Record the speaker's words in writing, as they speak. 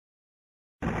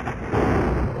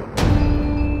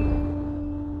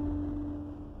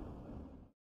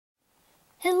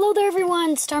Hello there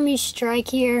everyone, Stormy Strike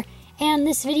here, and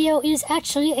this video is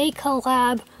actually a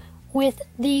collab with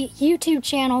the YouTube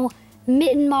channel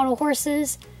Mitten Model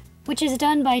Horses, which is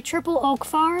done by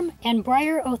Triple.oak.farm and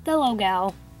Breyer Othello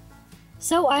Gal.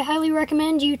 So I highly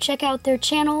recommend you check out their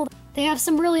channel. They have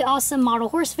some really awesome model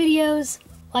horse videos,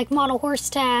 like model horse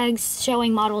tags,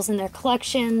 showing models in their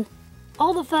collection,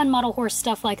 all the fun model horse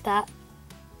stuff like that.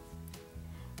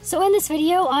 So in this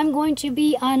video, I'm going to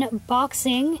be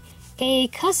unboxing a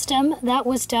custom that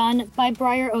was done by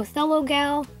Breyer Othello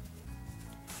Gal.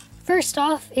 First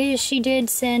off is she did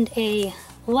send a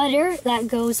letter that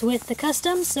goes with the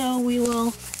custom, so we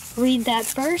will read that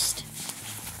first.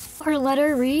 Her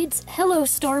letter reads, "Hello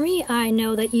Stormy, I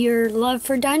know that your love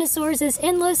for dinosaurs is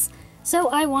endless, so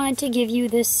I wanted to give you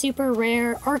this super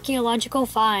rare archaeological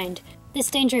find.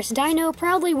 This dangerous dino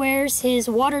proudly wears his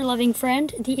water-loving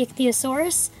friend, the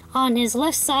Ichthyosaurus, on his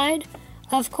left side.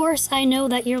 Of course, I know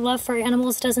that your love for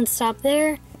animals doesn't stop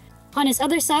there. On his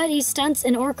other side, he stunts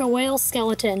an orca whale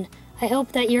skeleton. I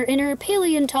hope that your inner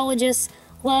paleontologist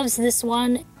loves this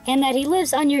one, and that he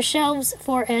lives on your shelves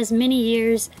for as many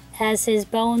years as his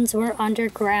bones were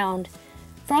underground.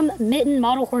 From Mitten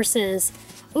Model Horses."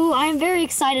 Ooh, I'm very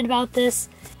excited about this.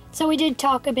 So we did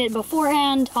talk a bit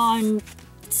beforehand on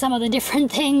some of the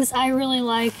different things I really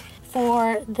like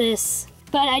for this,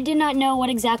 but I did not know what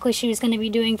exactly she was going to be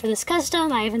doing for this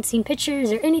custom. I haven't seen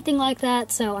pictures or anything like that,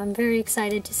 so I'm very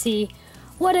excited to see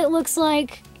what it looks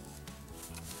like.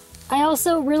 I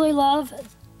also really love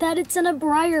that it's in a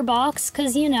Breyer box,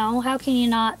 because, you know, how can you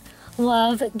not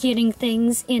love getting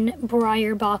things in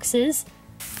Breyer boxes?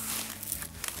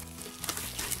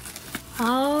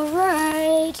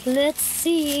 Alright, let's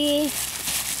see.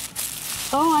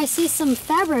 Oh, I see some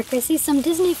fabric. I see some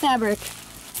Disney fabric.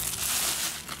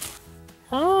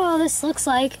 Oh, this looks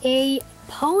like a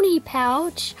pony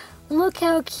pouch. Look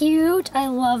how cute. I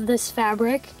love this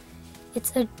fabric.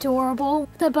 It's adorable.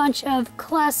 With a bunch of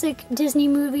classic Disney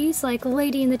movies like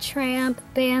Lady and the Tramp,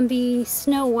 Bambi,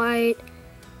 Snow White,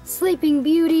 Sleeping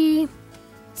Beauty,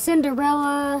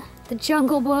 Cinderella, The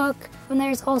Jungle Book. And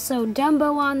there's also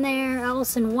Dumbo on there,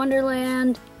 Alice in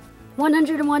Wonderland,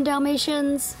 101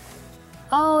 Dalmatians.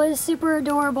 Oh, it's super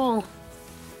adorable.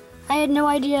 I had no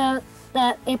idea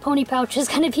that a pony pouch is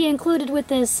going to be included with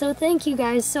this, so thank you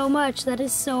guys so much. That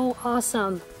is so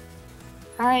awesome.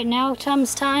 Alright, now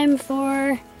comes time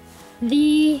for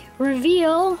the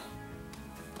reveal.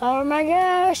 Oh my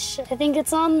gosh, I think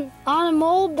it's on a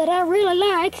mold that I really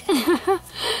like.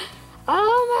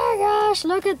 Oh my gosh,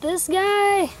 look at this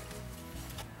guy.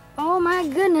 Oh my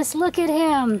goodness, look at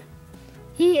him.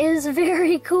 He is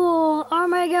very cool. Oh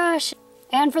my gosh.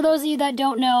 And for those of you that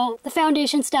don't know, the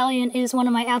Foundation Stallion is one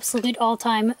of my absolute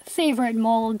all-time favorite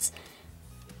molds.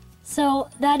 So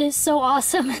that is so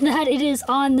awesome that it is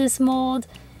on this mold.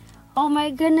 Oh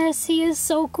my goodness, he is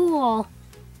so cool.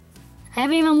 I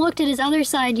haven't even looked at his other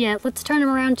side yet. Let's turn him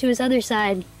around to his other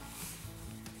side.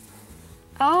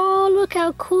 Oh, look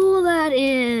how cool that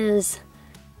is.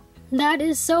 That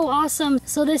is so awesome.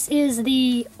 So this is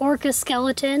the orca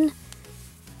skeleton.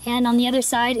 And on the other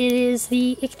side, it is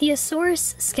the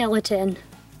Ichthyosaurus skeleton.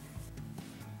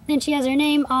 Then she has her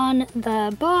name on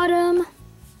the bottom.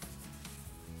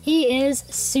 He is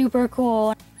super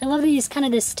cool. I love that he's kind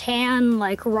of this tan,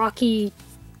 like rocky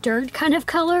dirt kind of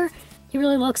color. He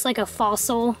really looks like a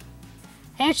fossil.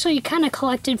 I actually kind of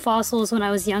collected fossils when I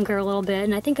was younger a little bit,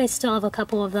 and I think I still have a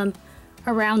couple of them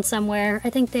around somewhere. I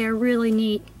think they are really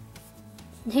neat.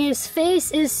 His face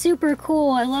is super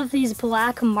cool. I love these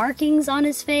black markings on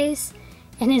his face,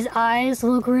 and his eyes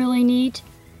look really neat.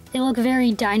 They look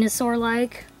very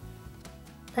dinosaur-like.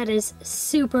 That is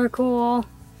super cool.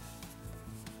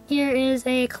 Here is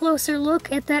a closer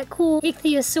look at that cool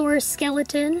Ichthyosaurus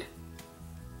skeleton.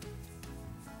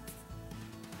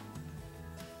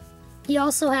 He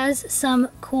also has some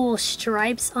cool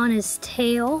stripes on his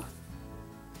tail.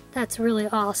 That's really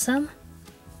awesome.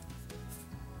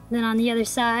 Then on the other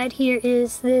side, here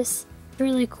is this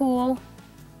really cool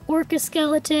orca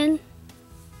skeleton.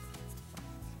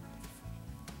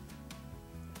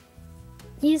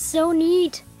 He's so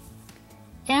neat.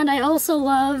 And I also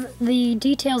love the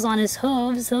details on his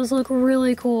hooves. Those look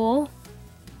really cool.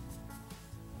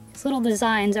 His little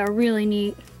designs are really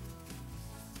neat.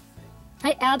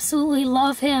 I absolutely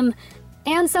love him.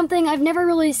 And something I've never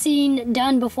really seen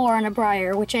done before on a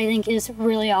Breyer, which I think is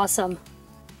really awesome.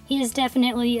 He is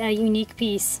definitely a unique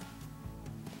piece.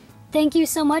 Thank you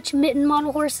so much, Mitten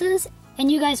Model Horses.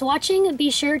 And you guys watching, be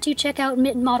sure to check out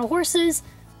Mitten Model Horses.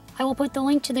 I will put the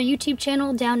link to their YouTube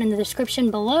channel down in the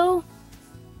description below.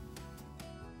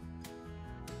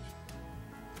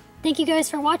 Thank you guys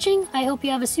for watching. I hope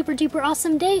you have a super duper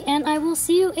awesome day, and I will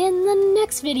see you in the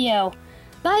next video.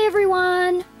 Bye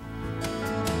everyone!